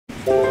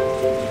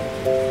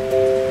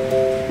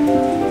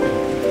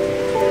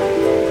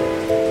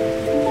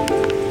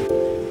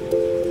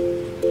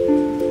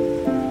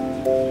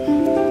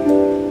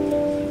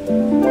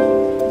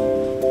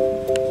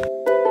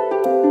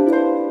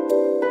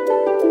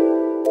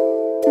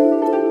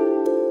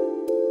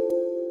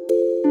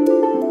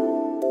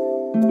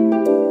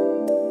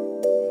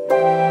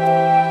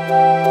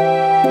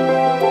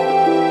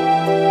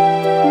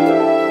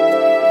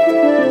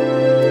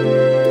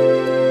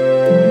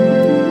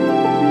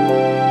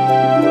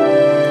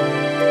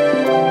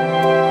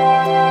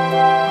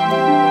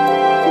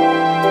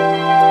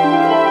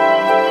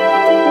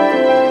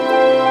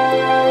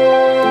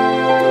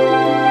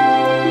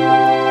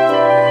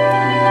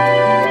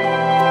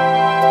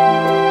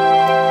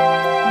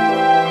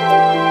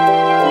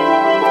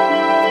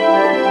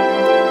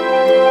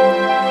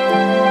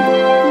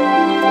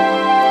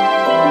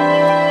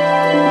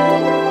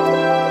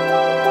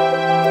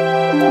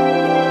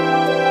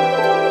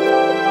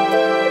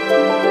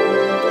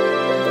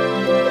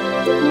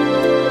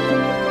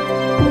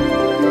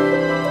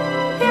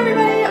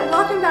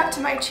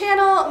to my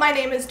channel. My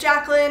name is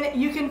Jaclyn.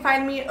 You can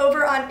find me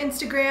over on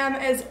Instagram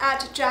as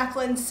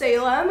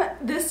 @jaclynsalem.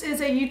 This is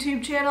a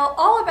YouTube channel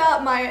all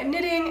about my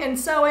knitting and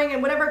sewing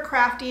and whatever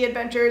crafty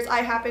adventures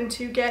I happen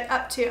to get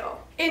up to.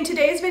 In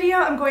today's video,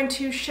 I'm going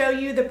to show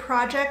you the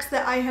projects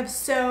that I have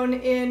sewn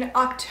in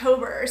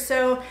October.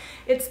 So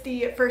it's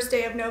the first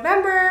day of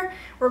November,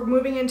 we're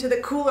moving into the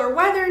cooler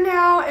weather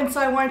now, and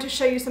so I wanted to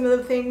show you some of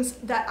the things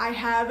that I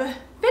have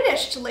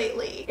finished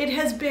lately. It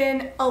has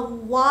been a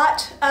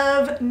lot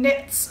of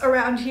knits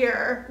around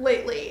here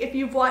lately. If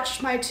you've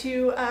watched my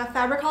two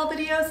fabric haul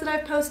videos that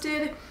I've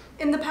posted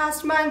in the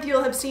past month,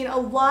 you'll have seen a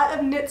lot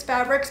of knits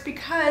fabrics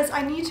because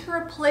I need to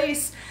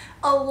replace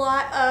a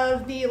lot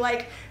of the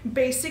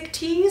basic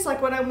tees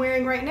like what I'm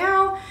wearing right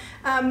now.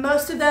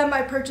 Most of them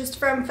I purchased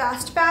from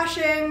fast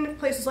fashion,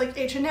 places like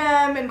H&M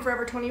and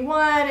Forever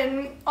 21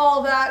 and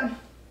all that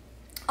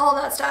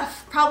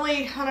stuff.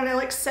 Probably, I don't know,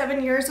 like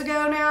 7 years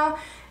ago now.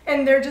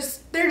 And they're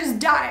just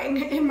dying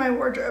in my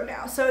wardrobe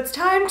now. So it's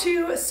time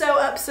to sew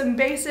up some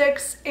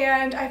basics,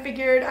 and I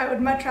figured I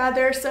would much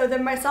rather sew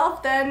them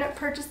myself than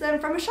purchase them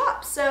from a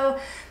shop. So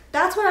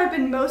that's what I've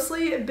been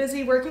mostly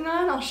busy working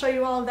on. I'll show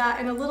you all of that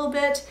in a little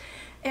bit,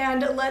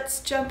 and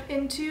let's jump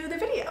into the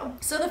video.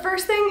 So the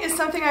first thing is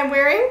something I'm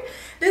wearing.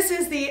 This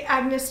is the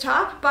Agnes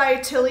Top by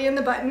Tilly and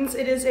the Buttons.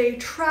 It is a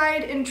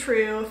tried and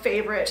true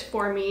favorite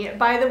for me.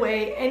 By the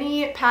way,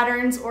 any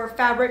patterns or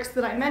fabrics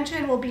that I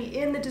mention will be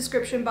in the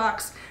description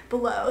box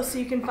below, so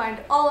you can find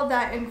all of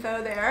that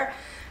info there.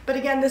 But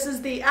again, this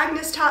is the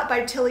Agnes Top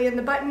by Tilly and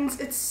the Buttons.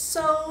 It's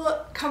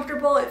so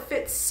comfortable, it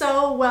fits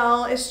so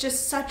well, it's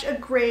just such a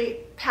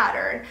great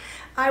pattern.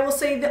 I will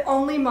say the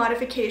only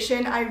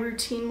modification I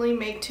routinely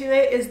make to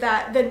it is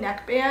that the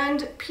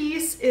neckband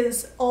piece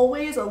is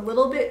always a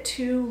little bit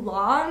too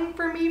long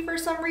for me for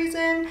some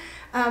reason.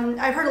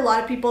 I've heard a lot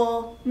of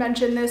people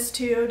mention this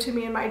too to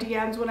me in my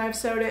DMs when I've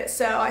sewed it,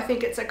 so I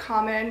think it's a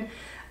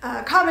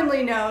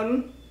commonly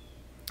known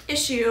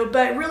issue,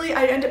 but really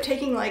I end up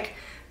taking like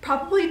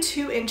probably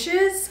 2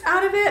 inches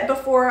out of it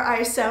before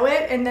I sew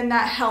it, and then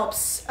that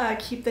helps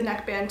keep the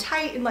neckband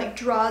tight and like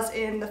draws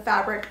in the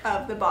fabric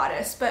of the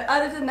bodice. But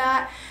other than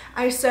that,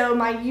 I sew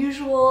my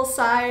usual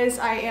size.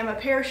 I am a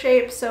pear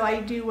shape, so I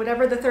do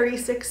whatever the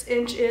 36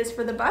 inch is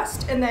for the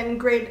bust and then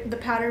grade the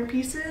pattern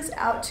pieces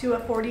out to a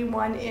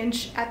 41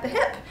 inch at the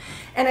hip.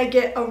 And I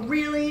get a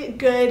really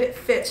good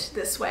fit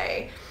this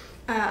way.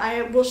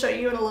 I will show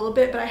you in a little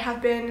bit, but I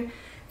have been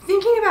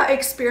thinking about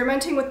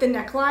experimenting with the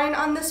neckline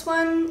on this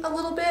one a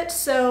little bit.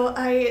 So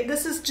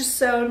this is just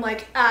sewn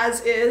like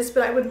as is,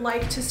 but I would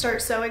like to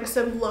start sewing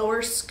some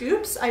lower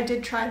scoops. I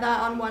did try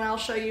that on one I'll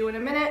show you in a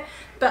minute,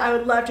 but I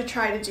would love to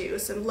try to do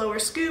some lower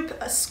scoop,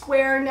 a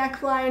square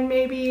neckline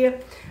maybe.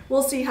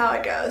 We'll see how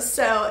it goes.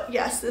 So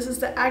yes, this is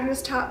the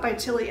Agnes Top by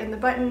Tilly and the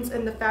Buttons,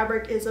 and the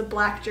fabric is a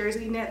black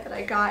jersey knit that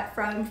I got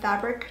from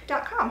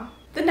fabric.com.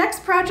 The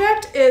next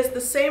project is the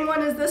same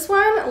one as this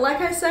one. Like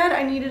I said,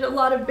 I needed a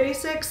lot of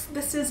basics.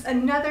 This is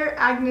another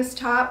Agnes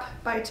Top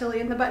by Tilly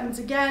and the Buttons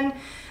again.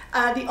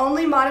 The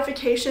only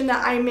modification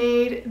that I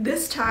made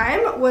this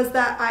time was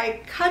that I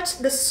cut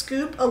the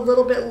scoop a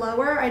little bit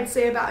lower. I'd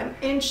say about 1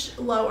 inch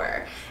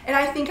lower. And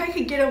I think I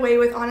could get away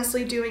with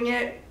honestly doing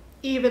it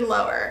even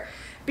lower.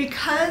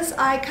 Because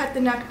I cut the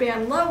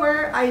neckband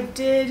lower, I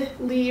did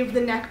leave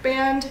the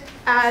neckband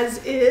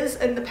as is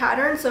in the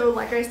pattern. So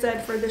like I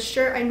said, for this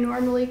shirt, I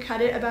normally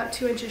cut it about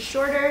 2 inches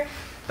shorter,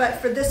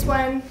 but for this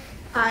one,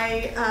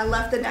 I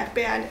left the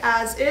neckband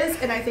as is,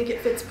 and I think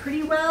it fits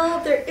pretty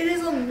well. It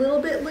is a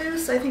little bit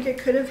loose. I think I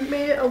could have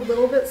made it a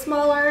little bit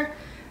smaller,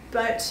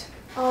 but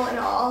all in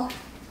all,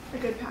 a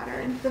good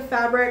pattern. The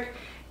fabric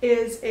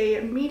is a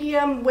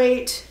medium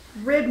weight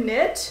rib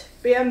knit,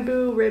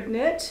 bamboo rib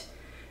knit,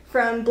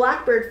 from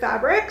Blackbird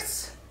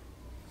Fabrics,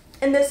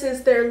 and this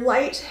is their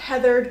light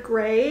heathered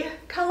gray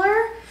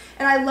color,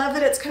 and I love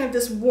that it's kind of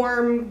this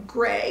warm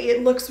gray.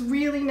 It looks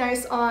really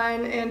nice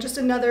on, and just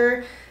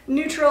another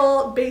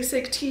neutral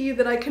basic tee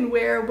that I can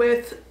wear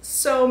with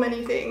so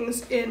many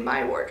things in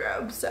my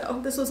wardrobe.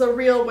 So this was a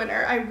real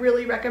winner. I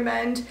really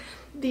recommend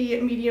the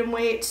medium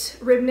weight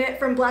rib knit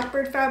from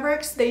Blackbird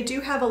Fabrics. They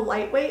do have a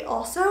lightweight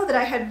also that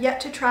I have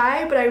yet to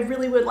try, but I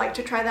really would like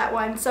to try that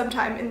one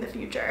sometime in the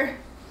future.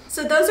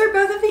 So those are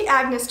both of the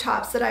Agnes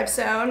Tops that I've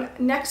sewn.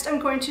 Next, I'm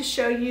going to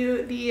show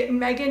you the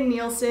Megan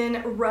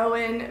Nielsen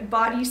Rowan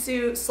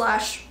bodysuit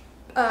slash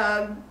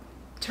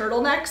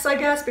turtlenecks, I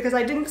guess, because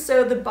I didn't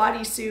sew the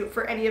bodysuit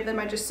for any of them.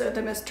 I just sewed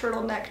them as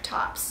turtleneck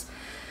tops.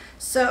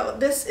 So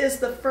this is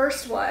the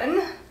first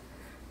one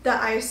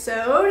that I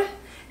sewed.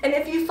 And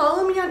if you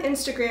follow me on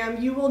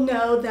Instagram, you will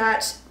know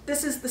that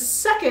this is the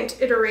second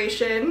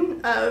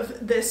iteration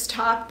of this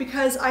top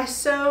because I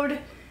sewed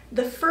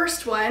the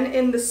first one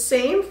in the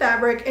same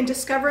fabric and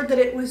discovered that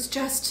it was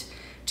just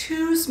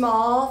too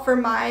small for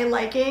my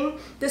liking.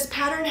 This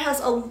pattern has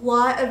a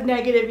lot of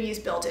negative ease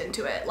built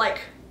into it, like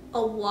a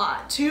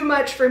lot. Too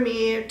much for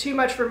me, too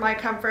much for my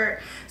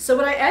comfort. So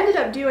what I ended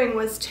up doing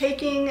was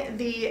taking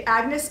the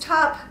Agnes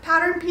Top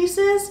pattern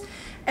pieces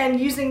and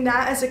using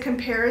that as a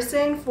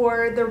comparison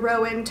for the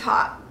Rowan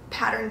top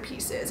pattern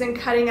pieces and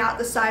cutting out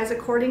the size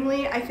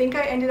accordingly. I think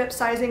I ended up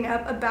sizing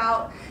up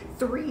about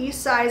 3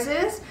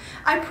 sizes.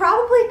 I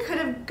probably could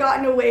have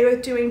gotten away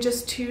with doing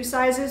just 2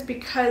 sizes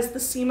because the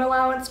seam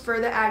allowance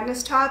for the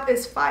Agnes top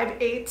is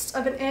 5/8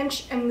 of an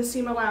inch and the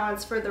seam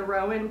allowance for the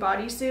Rowan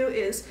bodysuit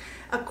is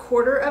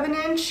 1/4 of an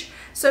inch.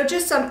 So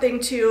just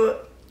something to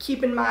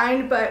keep in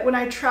mind, but when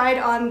I tried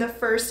on the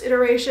first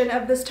iteration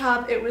of this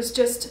top, it was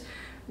just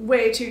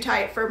way too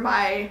tight for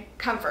my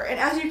comfort. And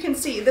as you can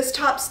see, this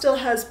top still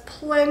has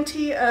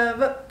plenty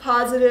of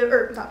positive,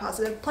 or not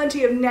positive,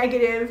 plenty of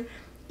negative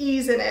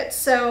ease in it.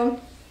 So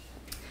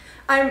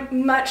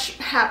I'm much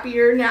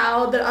happier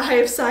now that I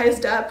have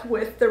sized up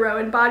with the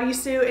Rowan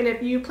bodysuit, and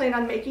if you plan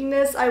on making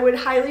this, I would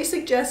highly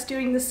suggest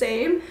doing the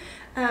same,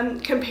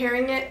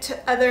 comparing it to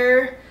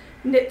other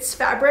knits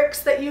fabrics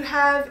that you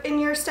have in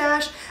your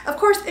stash. Of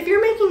course, if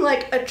you're making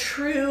like a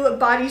true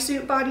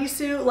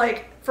bodysuit,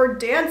 like for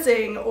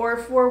dancing or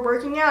for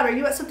working out, or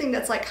you want something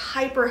that's like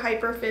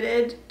hyper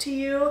fitted to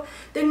you,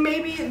 then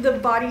maybe the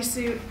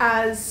bodysuit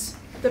as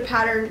the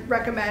pattern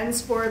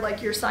recommends for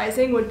like your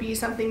sizing would be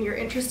something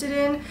you're interested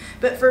in.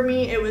 But for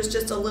me, it was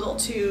just a little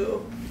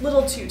too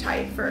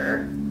tight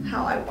for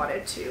how I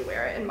wanted to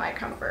wear it in my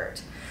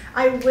comfort.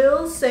 I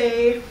will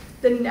say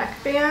the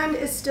neckband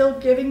is still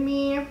giving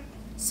me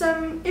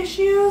some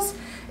issues.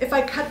 If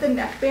I cut the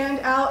neckband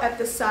out at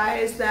the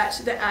size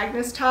that the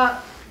Agnes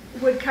top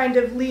would kind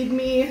of lead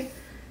me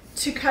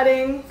to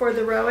cutting for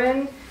the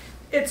Rowan,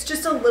 it's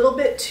just a little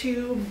bit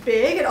too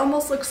big. It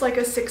almost looks like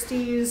a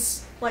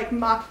 60s like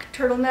mock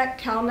turtleneck,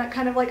 cowl neck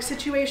kind of like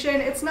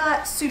situation. It's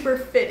not super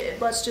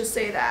fitted, let's just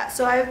say that.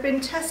 So I've been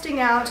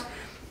testing out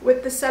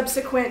with the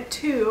subsequent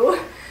 2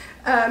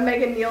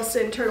 Megan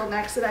Nielsen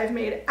turtlenecks that I've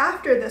made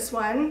after this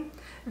one,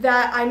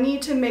 that I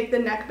need to make the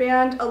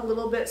neckband a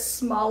little bit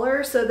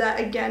smaller so that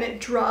again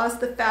it draws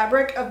the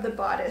fabric of the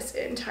bodice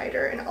in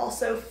tighter and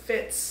also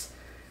fits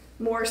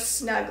more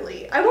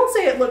snugly. I won't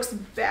say it looks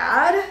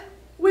bad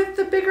with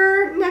the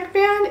bigger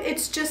neckband,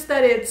 it's just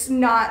that it's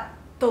not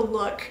the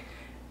look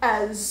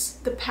as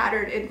the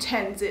pattern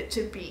intends it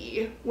to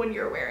be when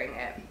you're wearing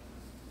it.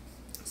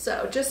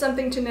 So just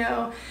something to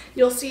know.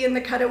 You'll see in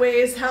the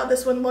cutaways how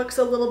this one looks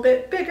a little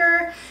bit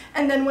bigger,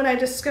 and then when I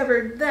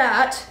discovered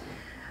that,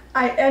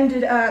 I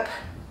ended up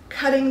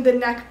cutting the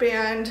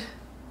neckband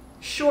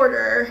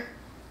shorter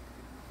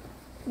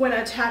when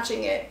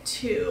attaching it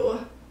to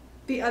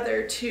the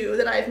other 2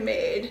 that I've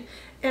made.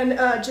 And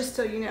just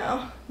so you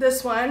know,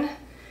 this one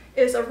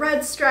is a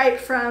red stripe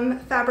from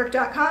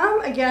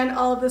fabric.com. Again,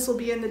 all of this will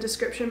be in the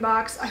description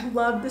box. I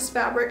love this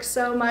fabric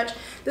so much.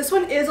 This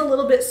one is a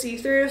little bit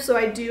see-through, so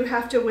I do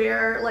have to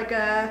wear like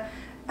a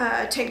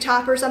tank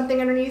top or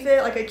something underneath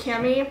it, like a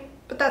cami,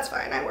 but that's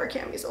fine. I wear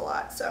camis a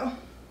lot, so.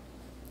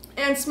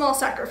 And small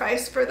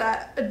sacrifice for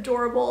that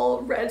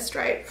adorable red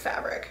stripe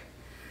fabric.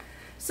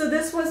 So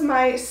this was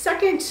my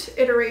second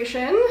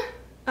iteration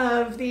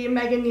of the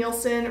Megan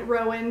Nielsen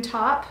Rowan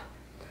top.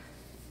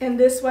 And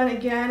this one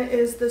again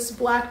is this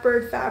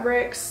Blackbird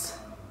Fabrics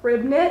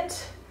rib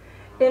knit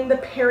in the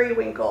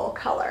periwinkle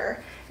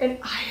color. And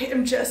I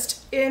am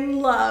just in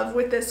love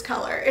with this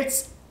color.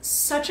 It's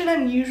such an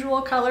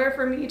unusual color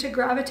for me to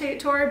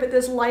gravitate toward, but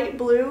this light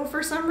blue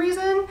for some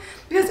reason,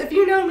 because if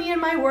you know me and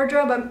my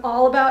wardrobe, I'm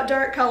all about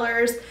dark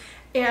colors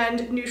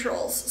and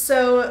neutrals.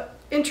 So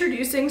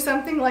introducing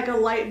something like a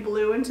light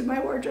blue into my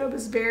wardrobe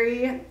is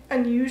very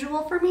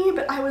unusual for me,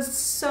 but I was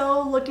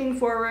so looking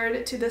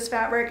forward to this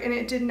fabric and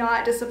it did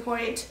not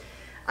disappoint.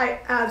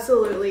 I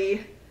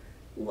absolutely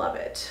love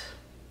it.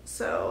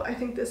 So I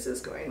think this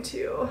is going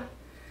to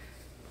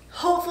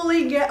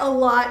hopefully get a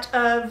lot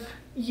of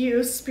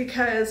use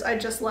because I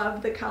just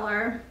love the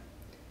color.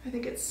 I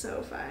think it's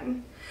so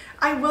fun.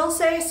 I will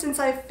say, since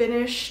I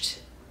finished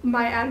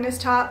my Agnes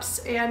tops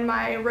and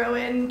my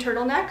Rowan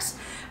turtlenecks,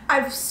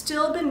 I've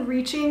still been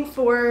reaching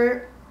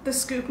for the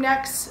scoop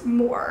necks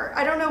more.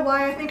 I don't know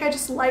why, I think I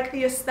just like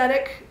the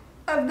aesthetic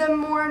of them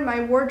more in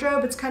my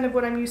wardrobe. It's kind of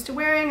what I'm used to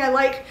wearing. I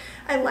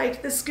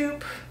like the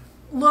scoop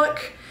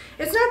look.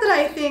 It's not that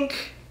I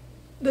think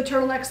the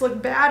turtlenecks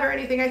look bad or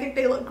anything, I think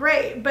they look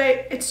great,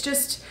 but it's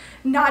just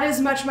not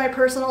as much my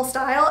personal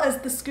style as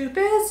the scoop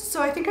is.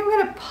 So I think I'm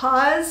gonna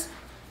pause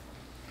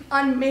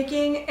on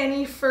making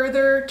any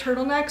further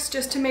turtlenecks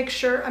just to make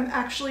sure I'm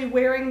actually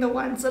wearing the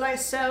ones that I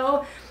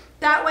sew.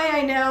 That way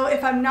I know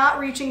if I'm not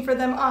reaching for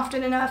them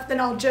often enough,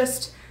 then I'll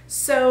just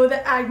sew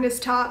the Agnes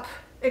top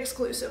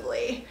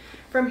exclusively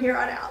from here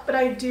on out. But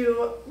I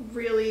do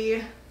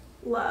really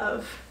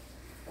love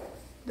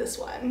this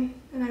one,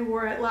 and I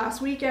wore it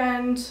last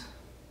weekend.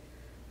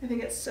 I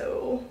think it's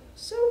so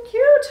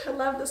cute. I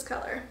love this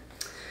color.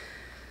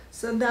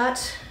 So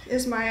that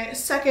is my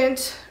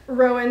second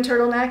Rowan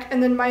turtleneck,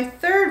 and then my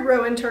third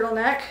Rowan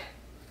turtleneck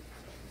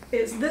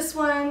is this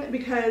one,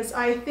 because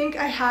I think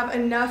I have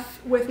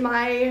enough with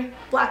my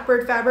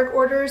Blackbird fabric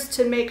orders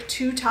to make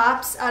 2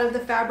 tops out of the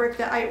fabric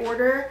that I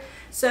order.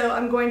 So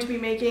I'm going to be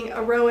making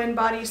a Rowan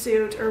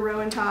bodysuit or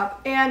Rowan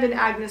top and an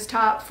Agnes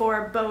top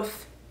for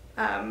both.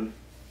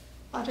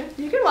 Watch it.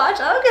 You can watch.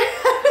 Okay.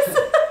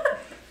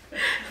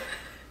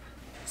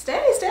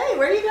 Stay.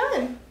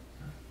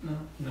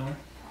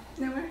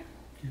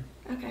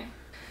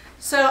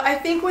 So I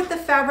think with the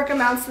fabric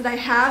amounts that I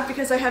have,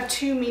 because I have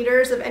 2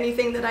 meters of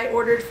anything that I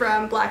ordered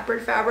from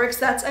Blackbird Fabrics,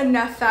 that's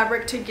enough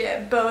fabric to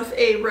get both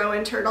a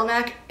Rowan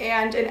turtleneck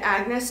and an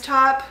Agnes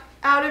top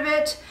out of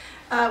it,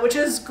 which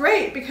is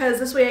great because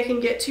this way I can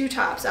get 2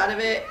 tops out of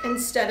it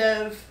instead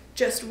of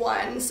just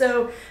 1.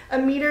 So a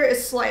meter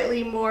is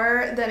slightly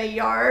more than a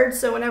yard,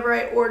 so whenever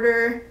I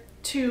order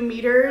 2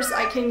 meters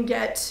I can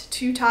get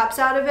 2 tops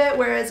out of it,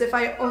 whereas if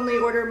I only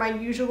order my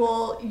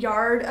usual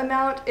yard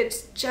amount,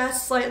 it's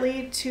just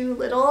slightly too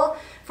little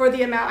for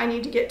the amount I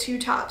need to get 2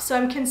 tops. So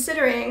I'm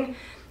considering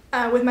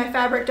with my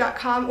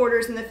fabric.com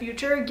orders in the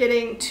future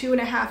getting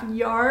 2.5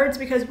 yards,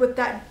 because with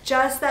that,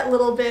 just that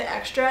little bit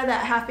extra,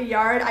 that half a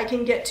yard, I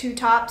can get 2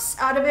 tops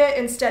out of it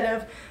instead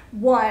of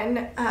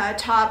 1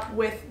 top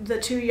with the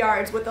 2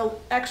 yards with an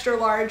extra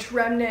large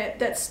remnant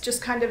that's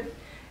just kind of,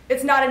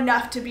 it's not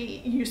enough to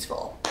be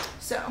useful.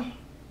 So,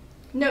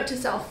 note to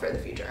self for the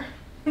future.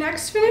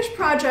 Next finished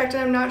project,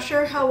 and I'm not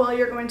sure how well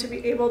you're going to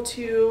be able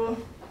to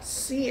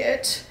see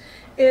it,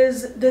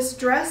 is this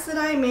dress that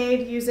I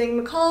made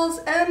using McCall's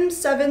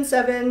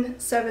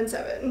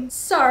M7777.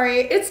 Sorry,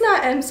 it's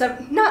not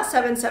not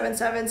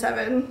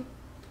 7777,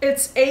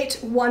 it's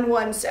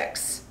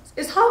 8116.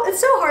 It's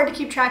so hard to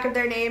keep track of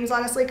their names,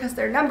 honestly, because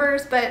they're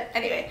numbers, but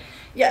anyway,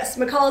 yes,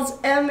 McCall's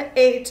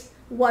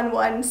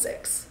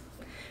M8116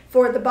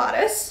 for the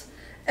bodice.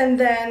 And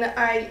then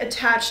I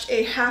attached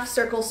a half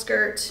circle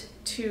skirt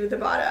to the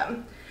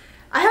bottom.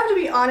 I have to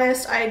be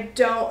honest, I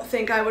don't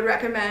think I would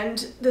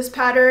recommend this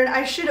pattern.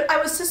 I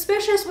was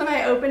suspicious when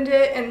I opened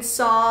it and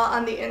saw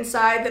on the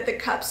inside that the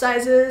cup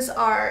sizes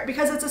are,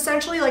 because it's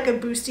essentially like a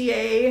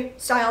bustier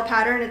style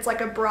pattern, it's like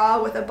a bra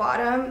with a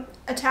bottom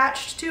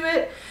attached to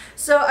it.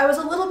 So I was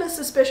a little bit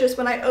suspicious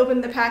when I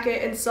opened the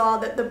packet and saw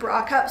that the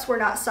bra cups were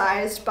not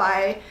sized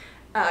by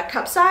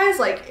cup size,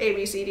 like A,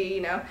 B, C, D,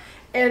 you know.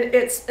 And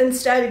it's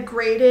instead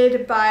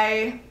graded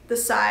by the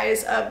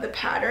size of the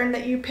pattern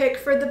that you pick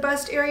for the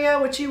bust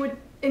area, which you would,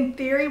 in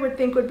theory, would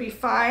think would be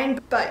fine,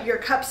 but your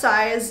cup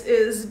size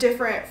is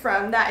different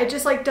from that. It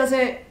just like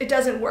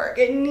doesn't work.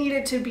 It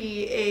needed to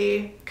be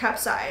a cup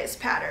size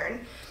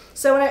pattern.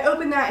 So when I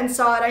opened that and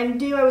saw it, I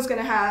knew I was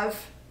gonna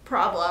have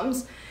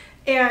problems.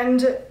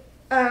 And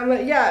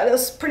yeah, it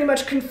was pretty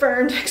much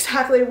confirmed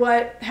exactly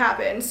what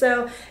happened.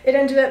 So it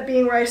ended up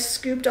being where I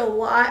scooped a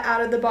lot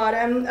out of the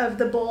bottom of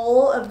the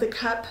bowl of the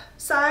cup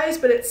size,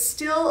 but it's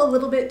still a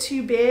little bit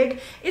too big.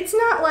 It's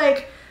not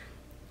like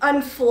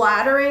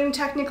unflattering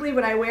technically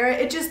when I wear it,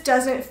 it just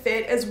doesn't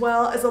fit as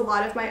well as a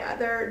lot of my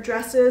other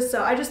dresses,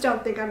 so I just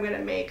don't think I'm gonna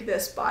make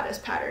this bodice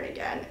pattern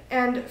again.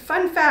 And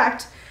fun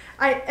fact,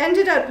 I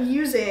ended up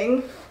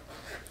using,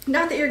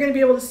 not that you're going to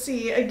be able to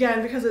see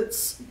again because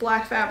it's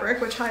black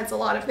fabric, which hides a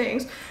lot of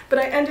things, but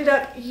I ended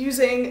up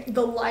using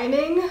the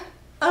lining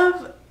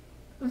of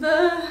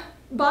the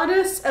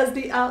bodice as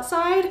the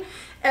outside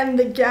and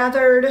the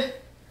gathered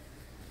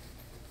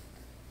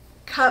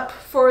cup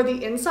for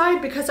the inside,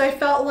 because I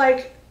felt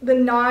like the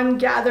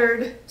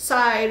non-gathered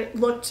side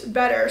looked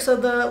better. So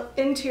the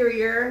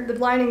interior, the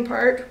lining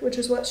part, which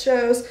is what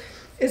shows,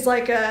 is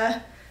like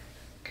a,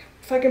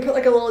 if I can put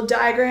like a little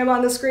diagram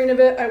on the screen of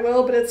it, I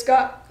will, but it's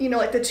got, you know,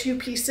 like the 2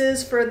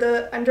 pieces for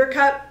the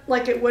undercut,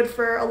 like it would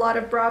for a lot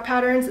of bra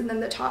patterns, and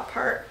then the top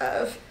part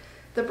of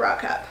the bra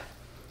cup.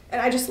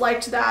 And I just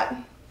liked that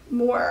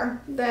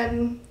more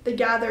than the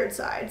gathered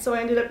side, so I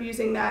ended up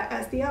using that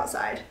as the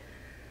outside.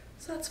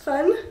 So that's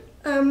fun.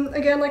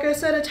 Again, like I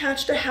said,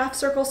 attached a half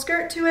circle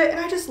skirt to it, and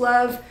I just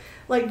love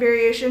like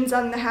variations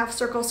on the half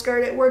circle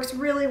skirt. It works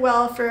really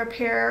well for a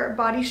pear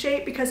body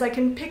shape because I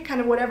can pick kind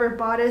of whatever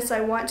bodice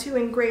I want to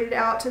and grade it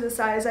out to the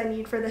size I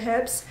need for the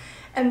hips,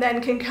 and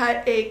then can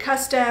cut a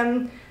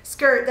custom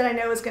skirt that I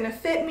know is going to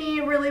fit me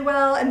really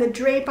well. And the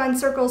drape on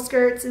circle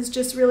skirts is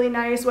just really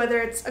nice, whether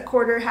it's a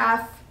quarter,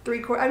 half,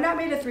 3/4. I've not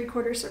made a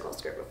 3/4 circle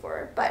skirt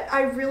before, but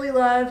I really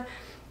love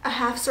a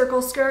half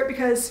circle skirt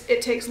because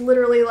it takes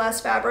literally less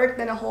fabric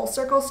than a whole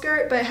circle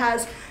skirt, but it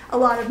has a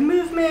lot of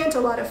movement, a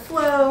lot of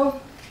flow.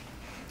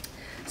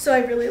 So I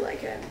really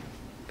like it.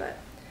 But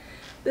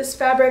this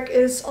fabric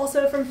is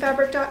also from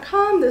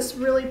fabric.com, this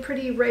really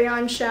pretty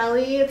rayon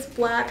challis. It's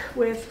black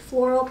with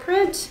floral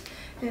print,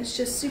 and it's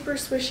just super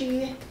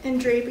swishy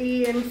and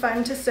drapey and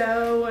fun to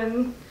sew,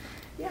 and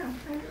yeah,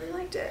 I really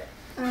liked it.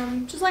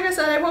 Just like I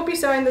said, I won't be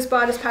sewing this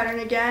bodice pattern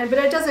again, but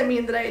it doesn't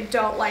mean that I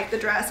don't like the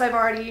dress. I've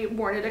already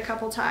worn it a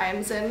couple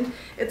times, and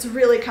it's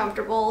really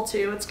comfortable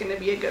too. It's going to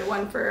be a good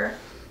one for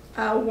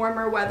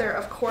warmer weather,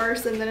 of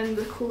course, and then in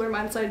the cooler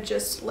months I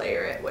just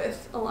layer it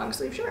with a long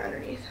sleeve shirt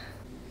underneath.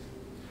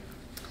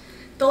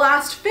 The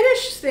last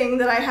finished thing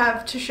that I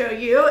have to show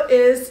you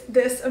is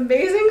this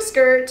amazing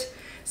skirt.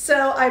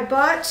 So I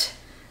bought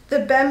the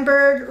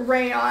Bemberg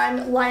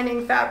rayon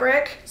lining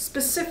fabric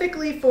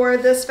specifically for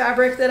this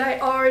fabric that I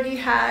already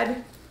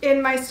had in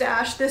my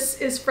stash.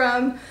 This is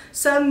from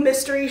some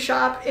mystery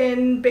shop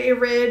in Bay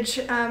Ridge.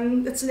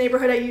 It's a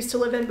neighborhood I used to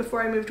live in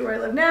before I moved to where I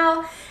live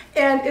now.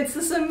 And it's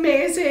this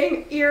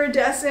amazing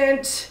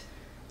iridescent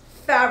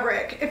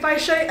fabric. If I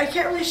show you, I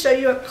can't really show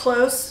you up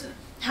close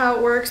how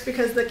it works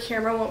because the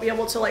camera won't be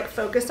able to like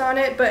focus on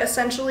it, but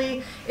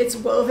essentially it's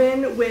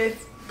woven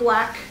with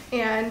black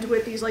and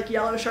with these like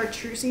yellow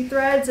chartreusey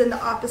threads in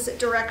the opposite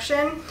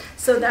direction,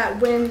 so that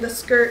when the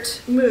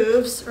skirt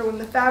moves or when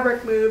the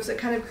fabric moves, it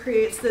kind of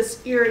creates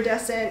this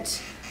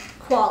iridescent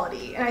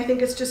quality. And I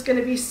think it's just going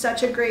to be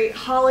such a great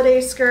holiday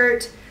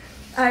skirt.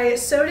 I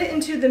sewed it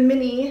into the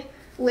mini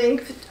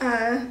length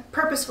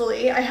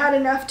purposefully. I had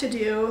enough to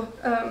do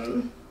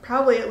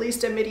probably at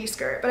least a midi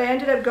skirt, but I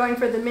ended up going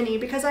for the mini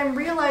because I'm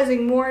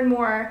realizing more and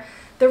more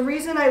the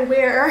reason I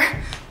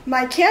wear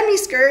my cami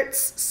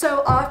skirts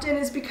so often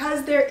is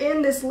because they're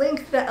in this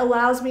length that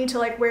allows me to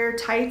like wear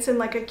tights and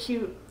like a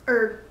cute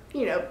or,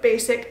 you know,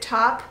 basic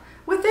top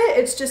with it.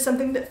 It's just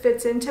something that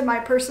fits into my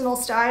personal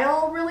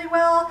style really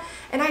well,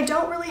 and I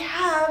don't really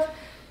have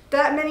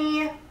that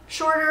many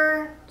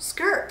shorter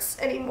skirts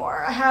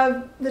anymore. I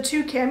have the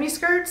 2 cami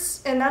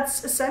skirts and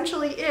that's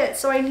essentially it,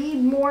 so I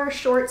need more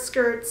short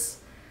skirts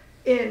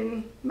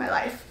in my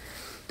life.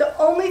 The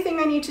only thing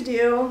I need to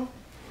do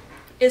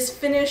is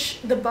finish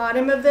the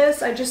bottom of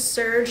this. I just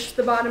serged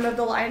the bottom of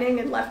the lining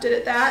and left it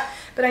at that,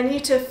 but I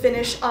need to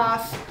finish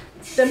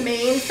off the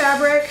main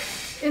fabric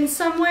in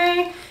some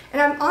way,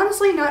 and I'm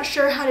honestly not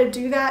sure how to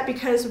do that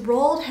because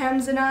rolled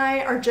hems and I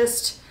are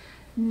just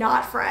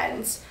not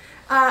friends.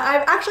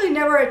 I've actually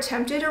never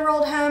attempted a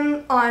rolled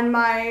hem on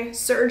my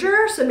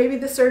serger, so maybe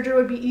the serger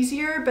would be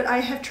easier, but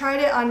I have tried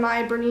it on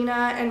my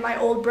Bernina and my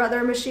old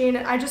brother machine,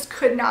 and I just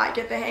could not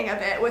get the hang of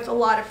it with a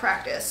lot of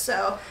practice.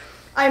 So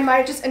I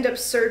might just end up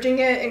serging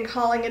it and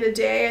calling it a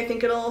day. I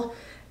think it'll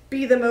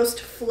be the most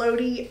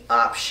floaty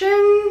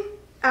option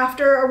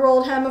after a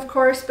rolled hem, of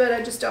course, but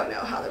I just don't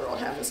know how the rolled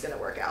hem is going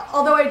to work out.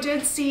 Although I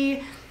did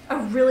see a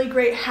really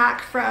great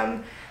hack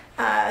from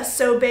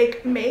Sew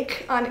Bake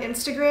Make on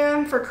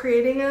Instagram for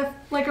creating a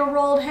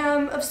rolled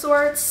hem of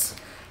sorts.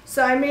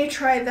 So I may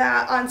try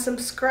that on some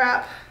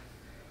scrap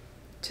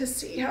to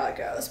see how it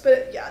goes.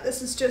 But yeah,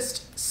 this is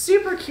just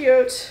super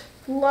cute.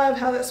 Love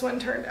how this one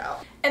turned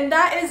out. And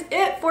that is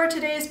it for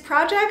today's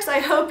projects. I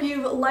hope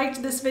you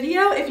liked this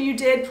video. If you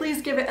did,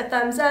 please give it a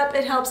thumbs up.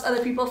 It helps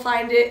other people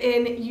find it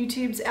in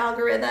YouTube's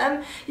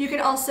algorithm. You can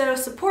also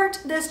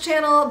support this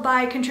channel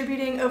by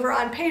contributing over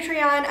on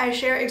Patreon. I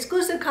share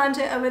exclusive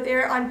content over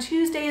there on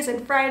Tuesdays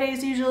and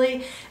Fridays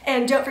usually.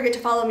 And don't forget to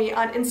follow me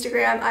on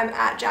Instagram. I'm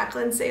at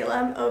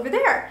jaclynsalem over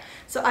there.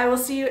 So I will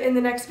see you in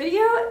the next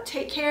video.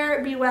 Take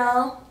care, be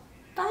well,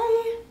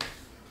 bye.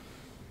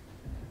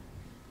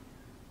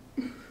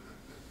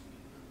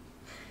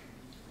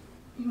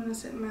 You want to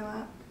sit in my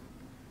lap?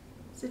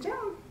 Sit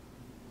down.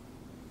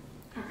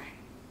 All right.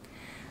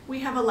 We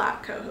have a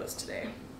lap co-host today.